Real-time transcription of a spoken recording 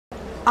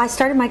I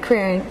started my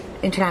career in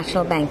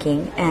international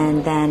banking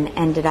and then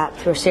ended up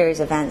through a series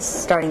of events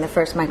starting the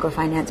first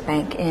microfinance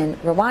bank in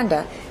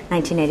Rwanda,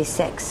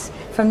 1986.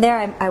 From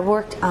there, I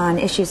worked on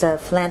issues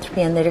of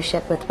philanthropy and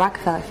leadership with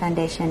Rockefeller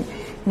Foundation,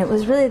 and it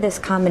was really this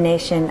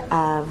combination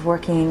of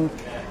working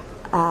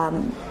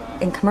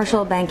in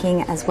commercial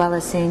banking as well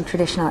as seeing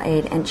traditional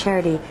aid and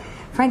charity,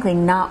 frankly,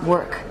 not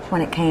work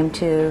when it came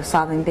to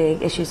solving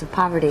big issues of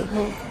poverty.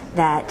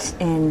 That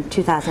in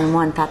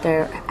 2001 thought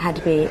there had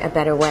to be a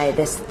better way,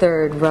 this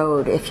third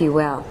road, if you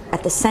will.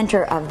 At the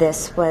center of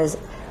this was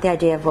the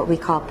idea of what we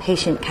call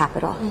patient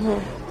capital,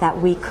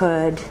 that we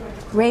could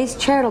raise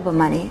charitable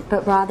money,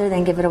 but rather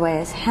than give it away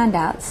as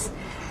handouts,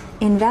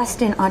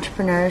 invest in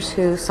entrepreneurs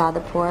who saw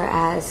the poor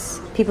as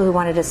people who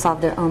wanted to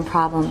solve their own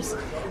problems,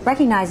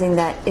 recognizing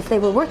that if they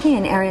were working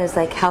in areas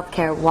like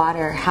healthcare,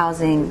 water,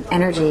 housing,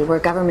 energy, where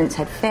governments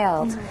had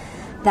failed,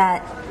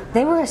 that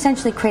they were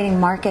essentially creating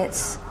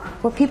markets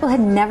where people had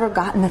never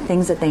gotten the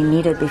things that they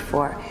needed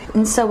before.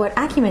 And so what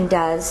Acumen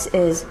does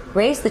is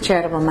raise the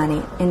charitable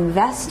money,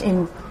 invest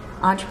in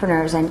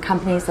entrepreneurs and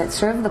companies that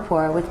serve the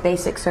poor with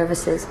basic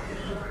services,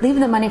 leave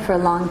the money for a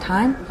long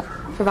time,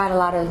 provide a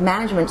lot of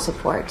management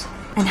support,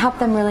 and help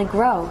them really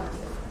grow,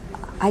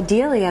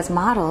 ideally as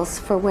models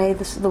for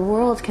ways the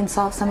world can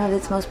solve some of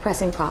its most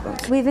pressing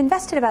problems. We've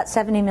invested about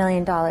 $70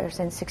 million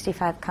in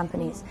 65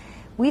 companies.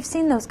 We've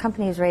seen those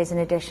companies raise an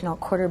additional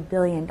 $250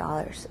 million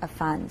of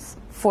funds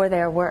for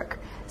their work.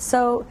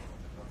 So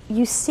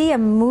you see a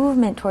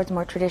movement towards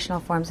more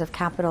traditional forms of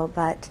capital,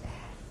 but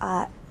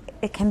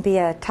it can be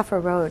a tougher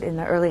road in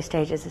the early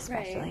stages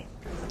especially.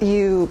 Right.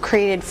 You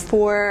created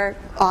 4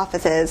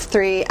 offices,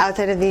 3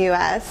 outside of the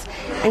U.S.,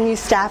 and you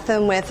staff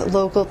them with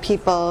local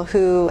people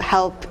who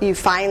help you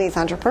find these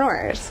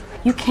entrepreneurs.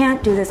 You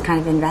can't do this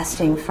kind of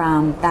investing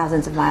from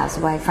thousands of miles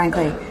away.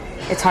 Frankly,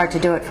 it's hard to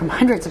do it from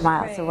hundreds of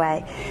miles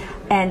away.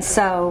 And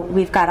so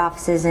we've got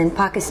offices in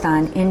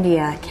Pakistan,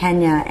 India,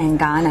 Kenya, and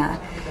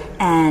Ghana.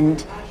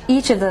 And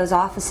each of those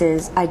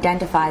offices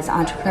identifies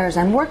entrepreneurs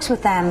and works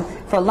with them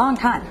for a long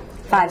time,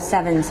 5,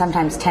 7,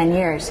 sometimes 10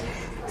 years.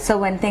 So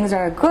when things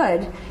are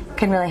good,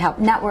 can really help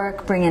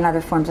network, bring in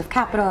other forms of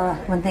capital.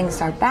 When things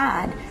are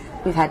bad,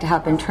 we've had to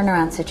help in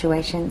turnaround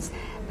situations.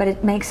 But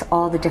it makes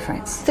all the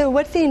difference. So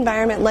what's the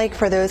environment like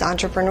for those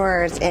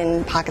entrepreneurs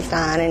in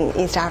Pakistan and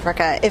East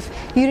Africa? If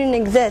you didn't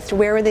exist,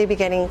 where would they be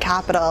getting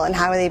capital and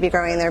how would they be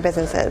growing their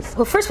businesses?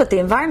 Well, first, what the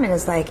environment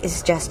is like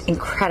is just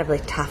incredibly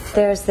tough.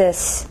 There's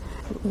this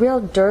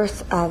real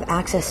dearth of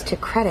access to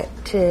credit,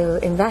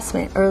 to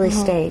investment, early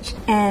stage.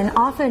 And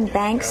often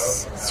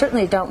banks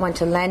certainly don't want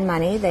to lend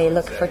money. They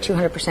look for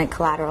 200%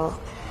 collateral.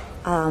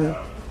 And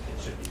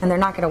they're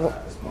not going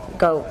to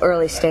go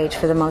early stage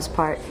for the most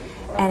part.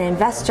 And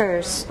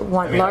investors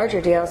want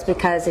larger deals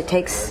because it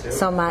takes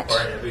so much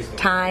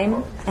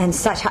time and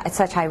such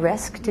high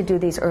risk to do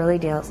these early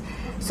deals.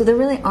 So there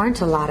really aren't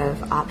a lot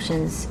of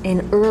options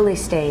in early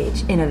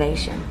stage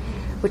innovation,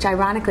 which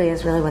ironically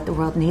is really what the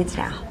world needs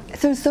now.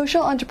 So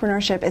social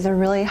entrepreneurship is a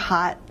really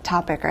hot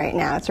topic right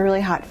now. It's a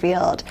really hot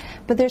field,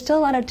 but there's still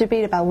a lot of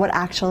debate about what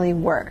actually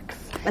works.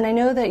 And I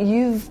know that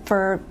you've,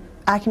 for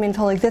Acumen's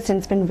whole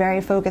existence, been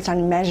very focused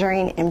on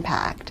measuring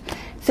impact.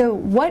 So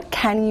what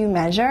can you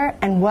measure,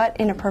 and what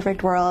in a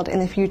perfect world in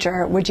the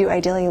future would you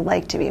ideally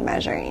like to be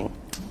measuring?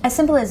 As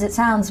simple as it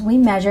sounds, we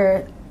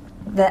measure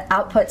the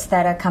outputs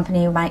that a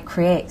company might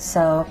create.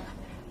 So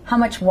how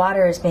much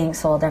water is being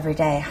sold every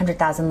day,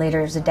 100,000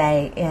 liters a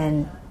day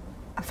in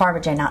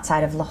Forbes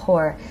outside of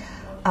Lahore.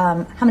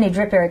 How many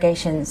drip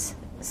irrigation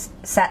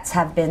sets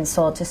have been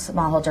sold to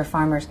smallholder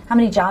farmers? How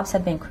many jobs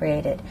have been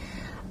created?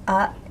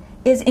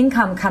 Is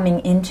income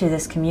coming into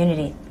this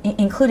community,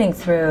 including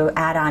through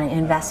add-on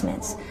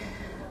investments?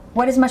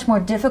 What is much more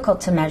difficult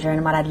to measure,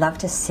 and what I'd love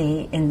to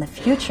see in the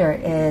future,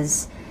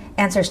 is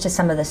answers to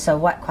some of the so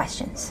what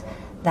questions.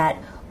 That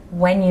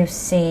when you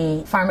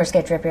see farmers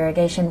get drip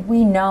irrigation,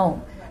 we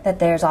know that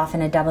there's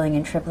often a doubling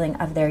and tripling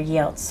of their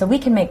yields. So we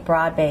can make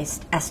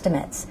broad-based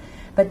estimates,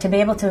 but to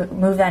be able to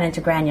move that into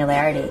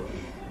granularity,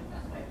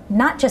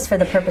 not just for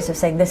the purpose of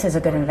saying this is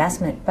a good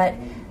investment, but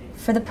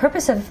for the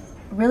purpose of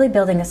really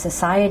building a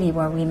society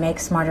where we make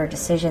smarter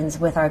decisions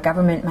with our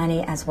government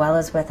money as well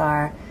as with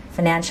our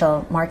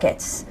financial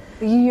markets.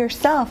 You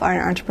yourself are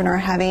an entrepreneur,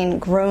 having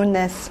grown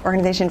this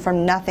organization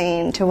from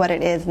nothing to what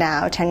it is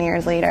now, 10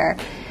 years later.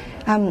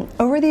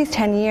 Over these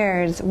 10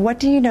 years, what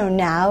do you know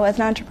now as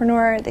an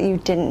entrepreneur that you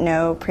didn't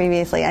know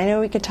previously? I know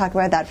we could talk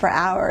about that for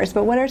hours,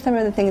 but what are some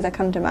of the things that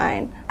come to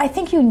mind? I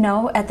think you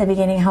know at the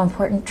beginning how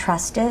important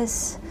trust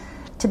is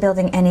to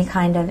building any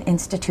kind of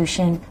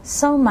institution.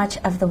 So much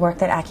of the work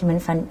that Acumen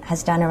Fund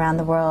has done around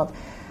the world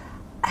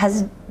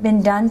has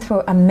been done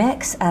through a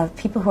mix of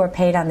people who are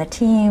paid on the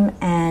team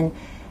and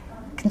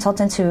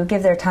consultants who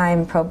give their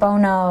time pro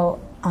bono,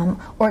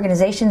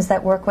 organizations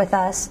that work with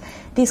us,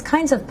 these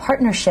kinds of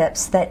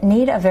partnerships that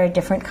need a very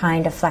different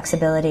kind of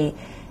flexibility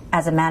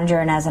as a manager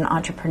and as an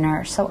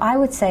entrepreneur. So I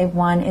would say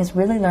one is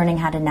really learning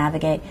how to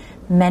navigate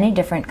many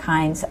different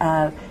kinds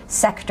of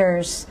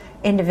sectors,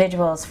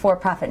 individuals,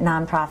 for-profit,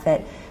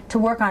 non-profit, to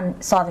work on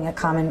solving a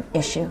common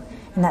issue.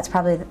 and that's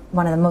probably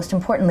one of the most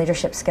important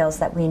leadership skills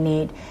that we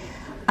need.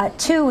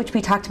 Two, which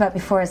we talked about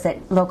before, is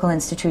that local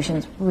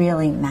institutions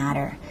really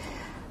matter.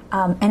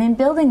 And in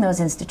building those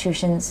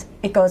institutions,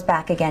 it goes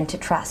back again to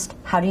trust.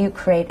 How do you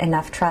create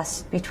enough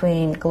trust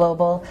between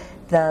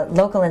the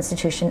local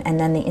institution, and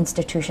then the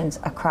institutions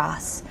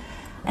across?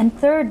 And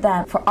third,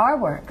 that for our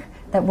work,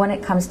 that when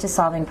it comes to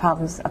solving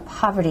problems of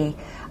poverty,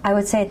 I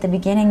would say at the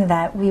beginning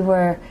that we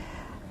were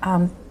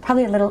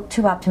probably a little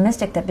too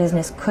optimistic that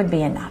business could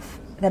be enough.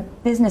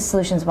 That business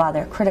solutions, while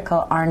they're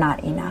critical, are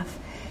not enough.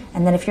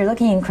 And that if you're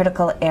looking in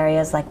critical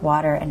areas like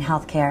water and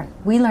healthcare,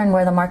 we learn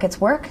where the markets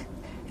work,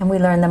 and we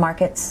learn the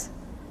market's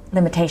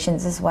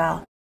limitations as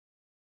well.